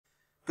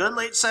Good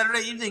late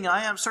Saturday evening.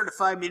 I am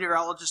certified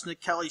meteorologist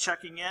Nick Kelly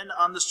checking in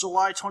on this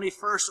July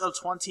 21st of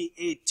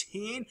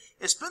 2018.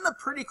 It's been a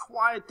pretty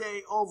quiet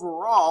day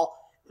overall.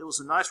 It was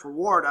a nice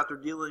reward after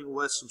dealing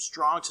with some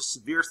strong to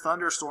severe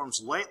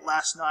thunderstorms late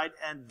last night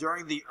and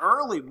during the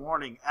early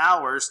morning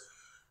hours.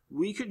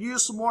 We could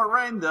use some more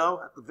rain,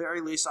 though. At the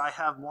very least, I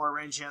have more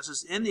rain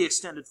chances in the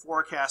extended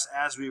forecast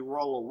as we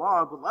roll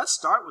along. But let's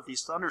start with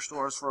these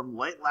thunderstorms from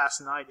late last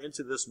night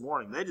into this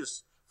morning. They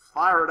just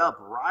fired up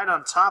right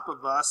on top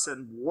of us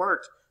and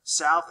worked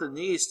south and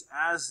east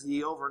as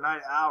the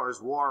overnight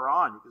hours wore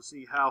on. You can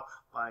see how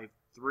by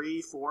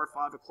 3, 4,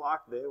 5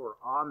 o'clock they were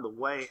on the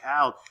way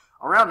out.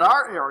 Around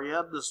our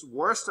area, the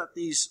worst that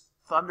these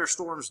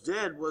thunderstorms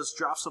did was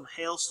drop some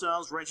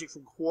hailstones ranging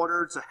from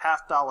quarter to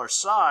 $half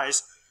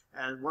size.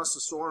 And once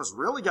the storms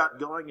really got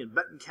going in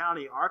Benton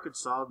County,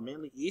 Arkansas,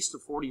 mainly east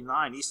of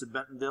 49, east of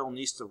Bentonville and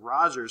east of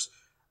Rogers,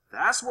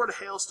 that's where the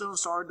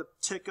hailstones started to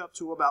tick up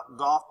to about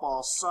golf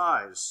ball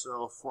size.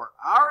 So for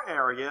our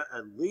area,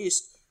 at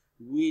least,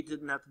 we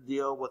didn't have to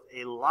deal with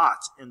a lot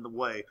in the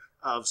way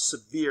of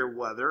severe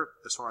weather,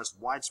 as far as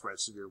widespread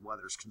severe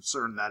weather is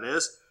concerned, that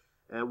is.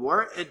 And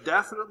where it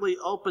definitely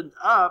opened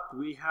up,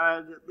 we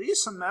had at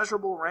least some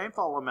measurable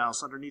rainfall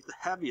amounts underneath the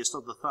heaviest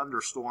of the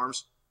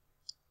thunderstorms.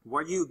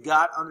 Where you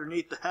got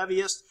underneath the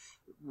heaviest,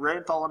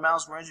 rainfall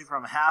amounts ranging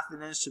from ½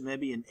 an inch to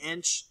maybe an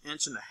inch,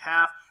 inch and a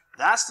half.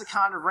 That's the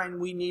kind of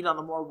rain we need on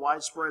a more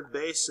widespread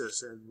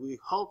basis, and we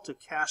hope to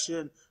cash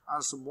in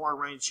on some more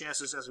rain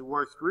chances as we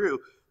work through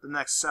the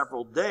next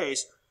several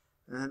days.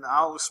 And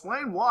I'll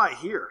explain why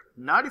here.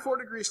 94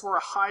 degrees for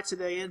a high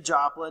today in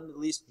Joplin, at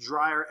least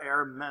drier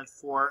air meant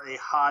for a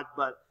hot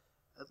but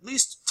at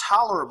least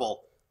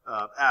tolerable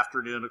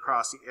afternoon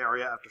across the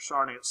area after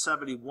starting at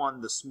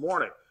 71 this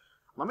morning.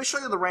 Let me show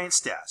you the rain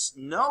stats.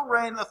 No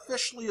rain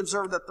officially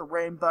observed at the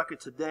rain bucket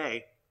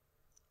today.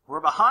 We're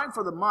behind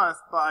for the month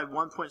by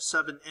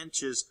 1.7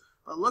 inches,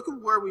 but look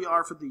at where we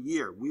are for the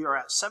year. We are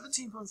at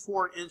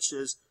 17.4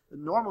 inches,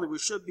 and normally we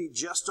should be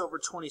just over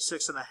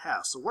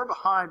 26.5. So we're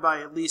behind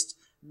by at least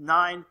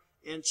 9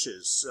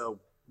 inches. So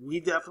we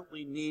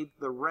definitely need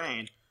the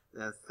rain.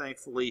 And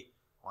thankfully,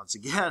 once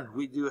again,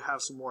 we do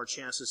have some more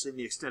chances in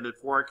the extended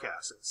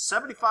forecast. It's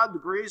 75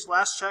 degrees,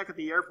 last check at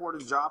the airport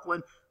in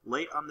Joplin,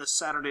 late on this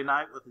Saturday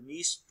night with an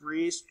east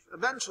breeze,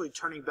 eventually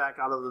turning back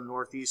out of the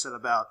northeast at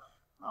about,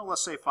 well,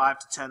 let's say 5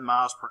 to 10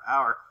 miles per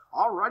hour.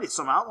 Already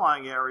some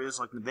outlying areas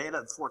like Nevada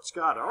and Fort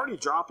Scott are already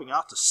dropping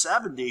out to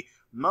 70.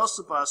 Most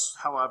of us,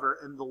 however,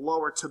 in the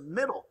lower to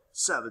middle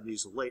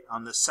 70s late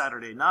on this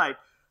Saturday night.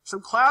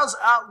 Some clouds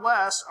out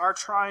west are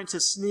trying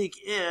to sneak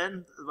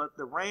in, but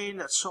the rain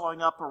that's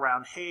showing up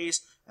around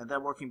Hayes and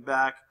then working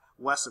back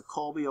west of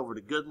Colby over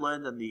to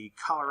Goodland and the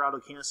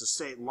Colorado-Kansas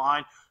state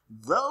line,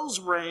 those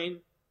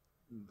rain,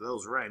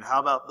 how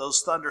about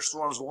those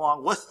thunderstorms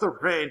along with the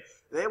rain?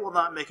 They will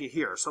not make it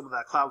here. Some of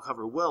that cloud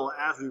cover will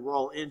as we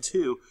roll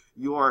into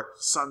your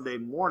Sunday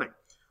morning.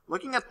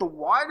 Looking at the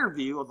wider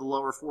view of the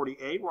lower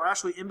 48, we're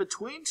actually in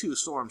between two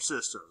storm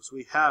systems.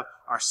 We have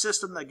our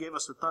system that gave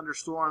us the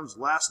thunderstorms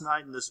last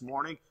night and this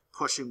morning,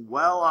 pushing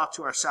well off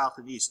to our south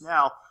and east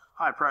now.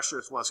 High pressure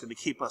is what's going to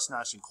keep us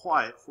nice and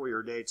quiet for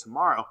your day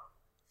tomorrow.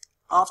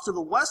 Off to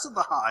the west of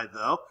the high,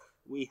 though,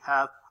 we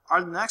have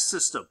our next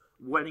system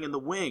waiting in the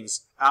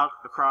wings out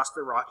across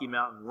the Rocky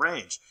Mountain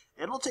Range.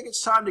 It'll take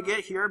its time to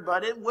get here,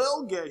 but it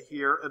will get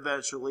here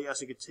eventually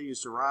as it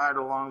continues to ride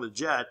along the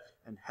jet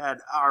and head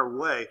our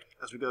way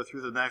as we go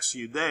through the next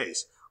few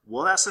days.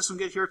 Will that system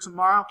get here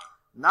tomorrow?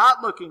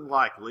 Not looking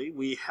likely.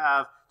 We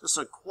have just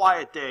a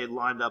quiet day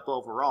lined up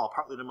overall,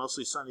 partly to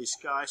mostly sunny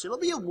skies. It'll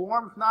be a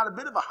warm, if not a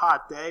bit of a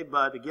hot day,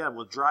 but again,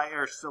 with dry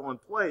air still in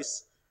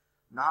place,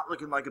 not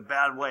looking like a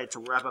bad way to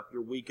wrap up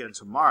your weekend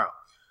tomorrow.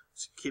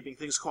 Keeping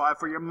things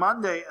quiet for your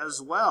Monday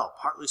as well.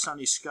 Partly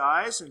sunny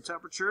skies and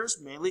temperatures,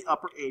 mainly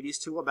upper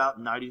 80s to about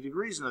 90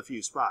 degrees in a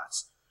few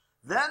spots.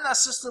 Then that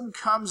system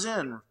comes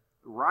in,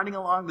 riding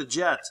along the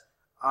jet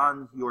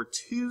on your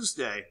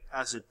Tuesday.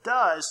 As it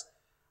does,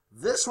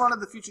 this run of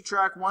the future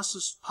track wants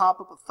to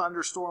pop up a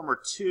thunderstorm or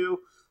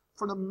two.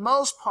 For the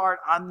most part,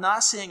 I'm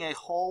not seeing a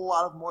whole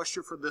lot of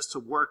moisture for this to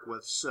work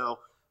with, so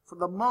for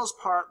the most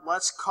part,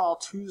 let's call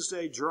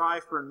Tuesday dry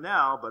for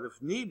now, but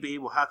if need be,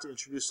 we'll have to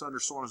introduce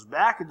thunderstorms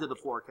back into the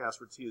forecast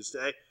for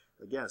Tuesday.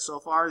 Again, so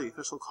far, the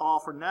official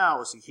call for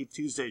now is to keep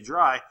Tuesday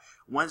dry.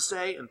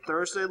 Wednesday and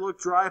Thursday look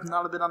dry, if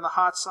not a bit on the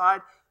hot side.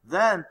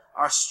 Then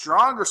our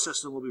stronger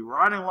system will be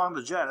riding along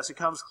the jet as it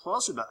comes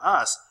closer to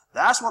us.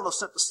 That's what will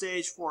set the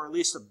stage for at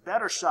least a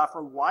better shot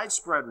for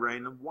widespread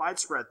rain and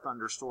widespread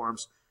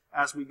thunderstorms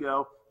as we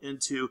go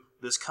into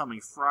this coming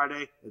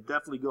Friday, and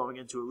definitely going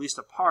into at least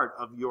a part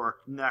of your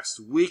next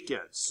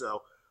weekend.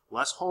 So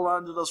let's hold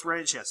on to those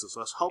rain chances.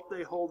 Let's hope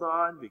they hold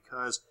on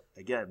because,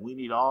 again, we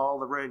need all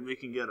the rain we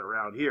can get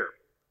around here.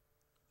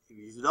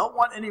 If you don't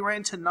want any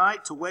rain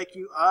tonight to wake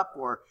you up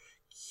or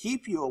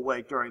keep you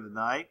awake during the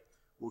night,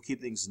 we'll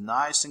keep things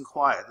nice and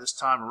quiet this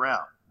time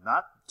around.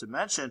 Not to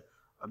mention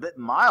a bit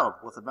mild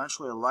with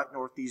eventually a light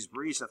northeast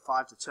breeze at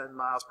 5 to 10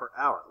 miles per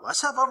hour.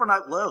 Let's have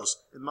overnight lows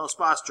in most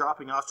spots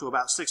dropping off to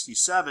about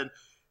 67.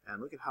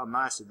 And look at how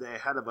nice the day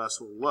ahead of us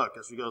will look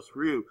as we go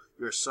through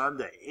your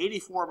Sunday.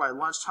 84 by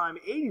lunchtime,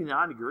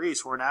 89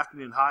 degrees for an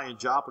afternoon high in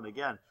Joplin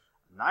again.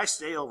 A nice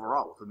day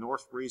overall with a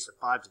north breeze at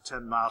 5 to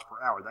 10 miles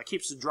per hour. That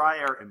keeps the dry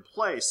air in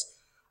place.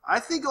 I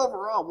think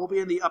overall we'll be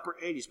in the upper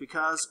 80s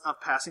because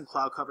of passing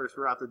cloud cover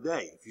throughout the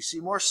day. If you see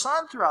more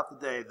sun throughout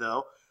the day,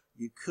 though,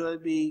 you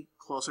could be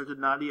closer to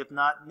 90, if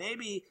not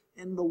maybe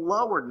in the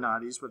lower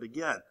 90s. But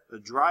again, the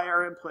dry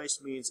air in place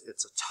means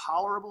it's a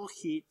tolerable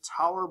heat,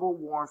 tolerable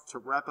warmth to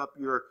wrap up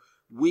your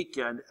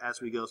weekend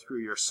as we go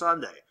through your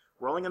Sunday.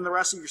 Rolling in the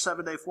rest of your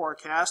 7-day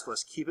forecast,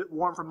 let's keep it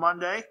warm for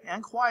Monday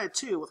and quiet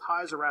too with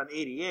highs around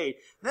 88.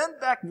 Then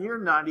back near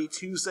 90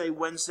 Tuesday,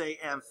 Wednesday,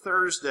 and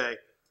Thursday.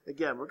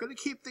 Again, we're going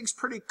to keep things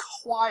pretty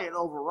quiet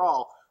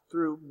overall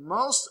through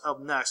most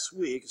of next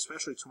week,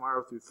 especially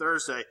tomorrow through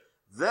Thursday.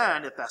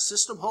 Then, if that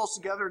system holds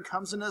together and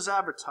comes in as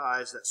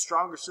advertised, that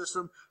stronger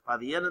system, by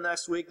the end of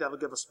next week, that will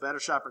give us a better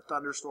shot for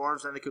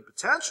thunderstorms, and it could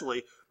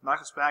potentially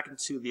knock us back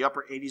into the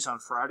upper 80s on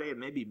Friday and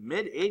maybe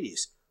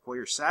mid-80s for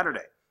your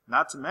Saturday.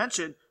 Not to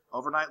mention,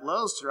 overnight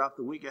lows throughout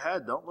the week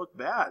ahead don't look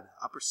bad,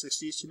 upper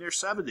 60s to near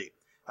 70.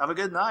 Have a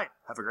good night.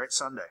 Have a great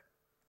Sunday.